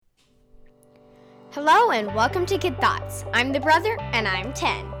Hello and welcome to Kid Thoughts. I'm the brother and I'm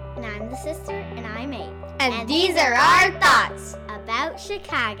 10. And I'm the sister and I'm 8. And these are our thoughts about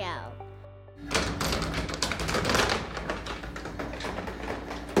Chicago.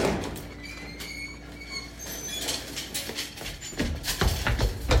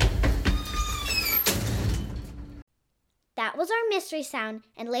 That was our mystery sound,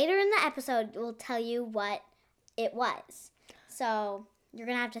 and later in the episode we'll tell you what it was. So you're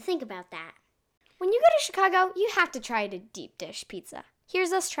going to have to think about that. When you go to Chicago, you have to try a deep dish pizza.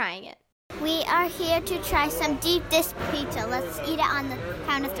 Here's us trying it. We are here to try some deep dish pizza. Let's eat it on the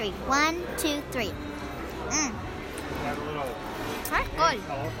count of 3. 1, 2, 3. That's good.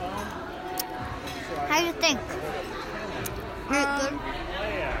 How do you think? Good.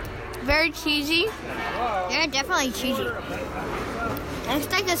 Very cheesy. Yeah, definitely cheesy.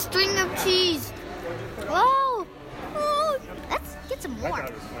 It's like a string of cheese. Whoa! Let's get some more.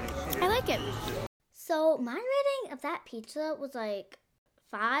 I like it. So my rating of that pizza was like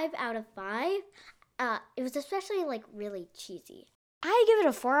 5 out of 5. It was especially like really cheesy. I give it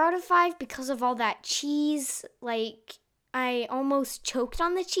a 4 out of 5 because of all that cheese. Like, I almost choked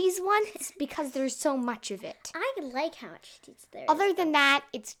on the cheese once because there's so much of it. I like how much cheese there is. Other than that,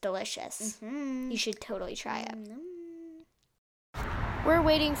 it's delicious. Mm-hmm. You should totally try it. Mm-hmm. We're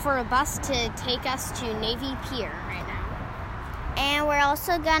waiting for a bus to take us to Navy Pier right now. And we're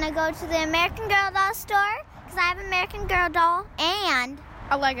also going to go to the American Girl doll store because I have an American Girl doll. And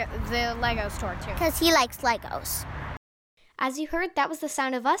the Lego store, too. because he likes Legos. As you heard, that was the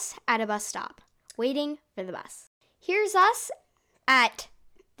sound of us at a bus stop, waiting for the bus. Here's us at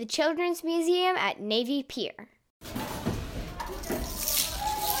the Children's Museum at Navy Pier.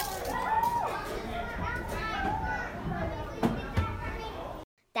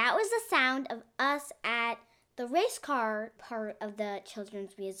 That was the sound of us at the race car part of the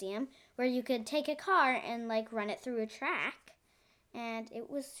Children's Museum, where you could take a car and like run it through a track. And it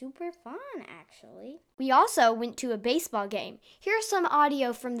was super fun, actually. We also went to a baseball game. Here's some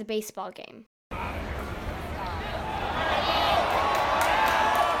audio from the baseball game.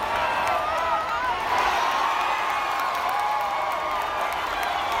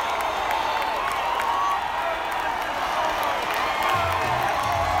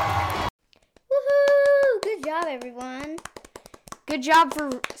 Woohoo! Good job, everyone. Good job for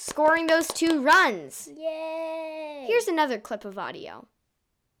scoring those 2 runs. Yay! Here's another clip of audio.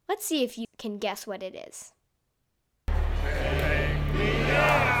 Let's see if you can guess what it is. Take me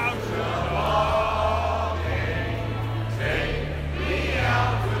out to the ball game. Take me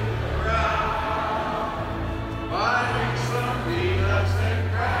out to the ground. Buying some peanuts and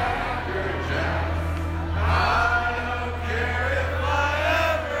Cracker Jack. I don't care if I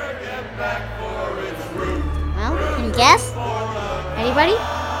ever get back for its root. Well, can you guess? Anybody?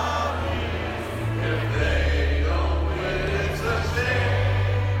 If they don't win, it's a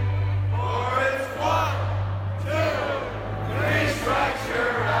shame. For it's 1, 2, 3 strikes,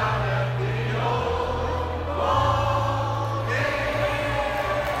 you're out at the old ball game.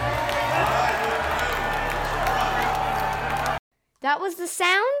 That was the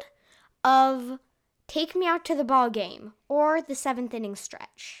sound of Take Me Out to the Ball Game, or the 7th inning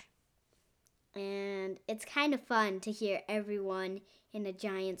stretch. And it's kind of fun to hear everyone in a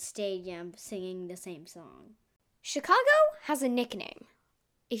giant stadium singing the same song. Chicago has a nickname.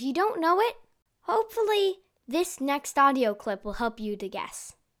 If you don't know it, hopefully this next audio clip will help you to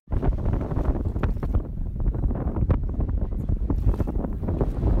guess.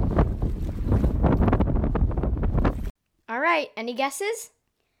 All right, any guesses?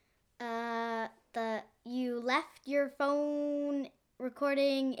 You left your phone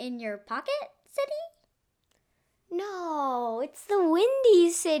recording in your pocket city? No, it's the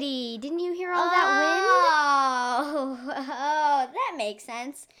Windy City. Didn't you hear all that wind? Oh, that makes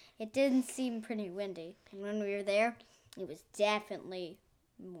sense. It didn't seem pretty windy. And when we were there, it was definitely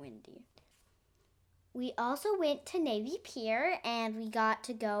windy. We also went to Navy Pier and we got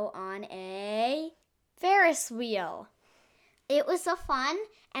to go on a Ferris wheel. It was so fun,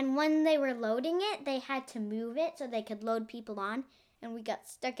 and when they were loading it, they had to move it so they could load people on, and we got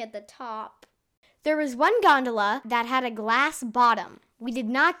stuck at the top. There was one gondola that had a glass bottom. We did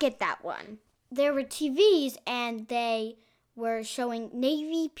not get that one. There were TVs, and they were showing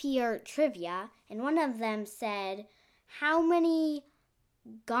Navy Pier trivia, and one of them said, "How many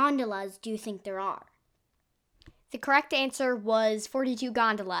gondolas do you think there are?" The correct answer was 42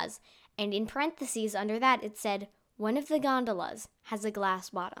 gondolas, and in parentheses under that it said, one of the gondolas has a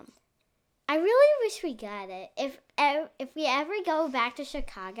glass bottom. I really wish we got it. If we ever go back to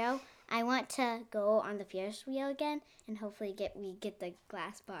Chicago, I want to go on the Ferris wheel again and hopefully we get the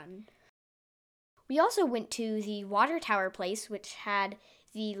glass bottom. We also went to the Water Tower place, which had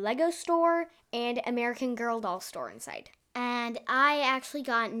the Lego store and American Girl doll store inside. And I actually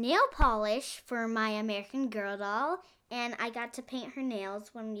got nail polish for my American Girl doll, and I got to paint her nails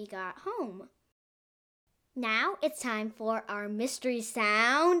when we got home. Now it's time for our mystery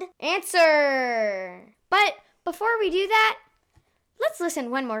sound answer. But before we do that, let's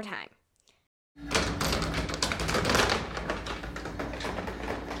listen one more time.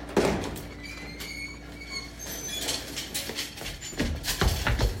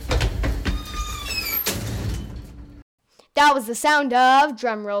 That was the sound of,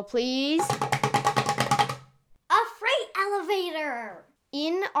 drumroll please, a freight elevator.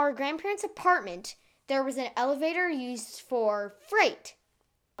 In our grandparents' apartment, there was an elevator used for freight.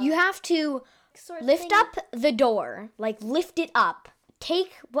 You have to lift up the door, like lift it up.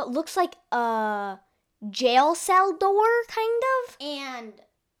 Take what looks like a jail cell door, kind of. And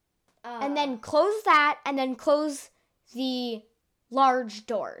then close that, and then close the large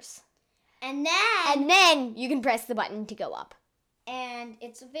doors. And then you can press the button to go up. And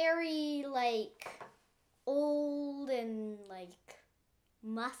it's very, like, old and, like,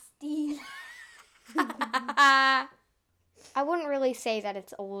 musty. I wouldn't really say that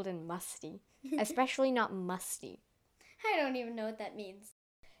it's old and musty, especially not musty. I don't even know what that means.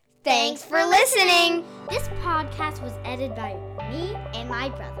 Thanks for listening. This podcast was edited by me and my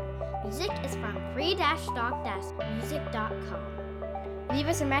brother. Music is from free-stock-music.com. Leave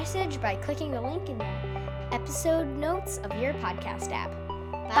us a message by clicking the link in the episode notes of your podcast app.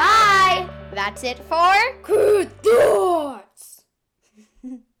 Bye! That's it for Good Thoughts!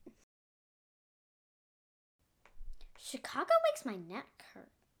 Chicago makes my neck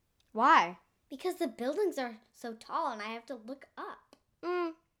hurt. Why? Because the buildings are so tall and I have to look up.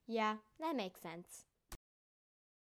 Yeah, that makes sense.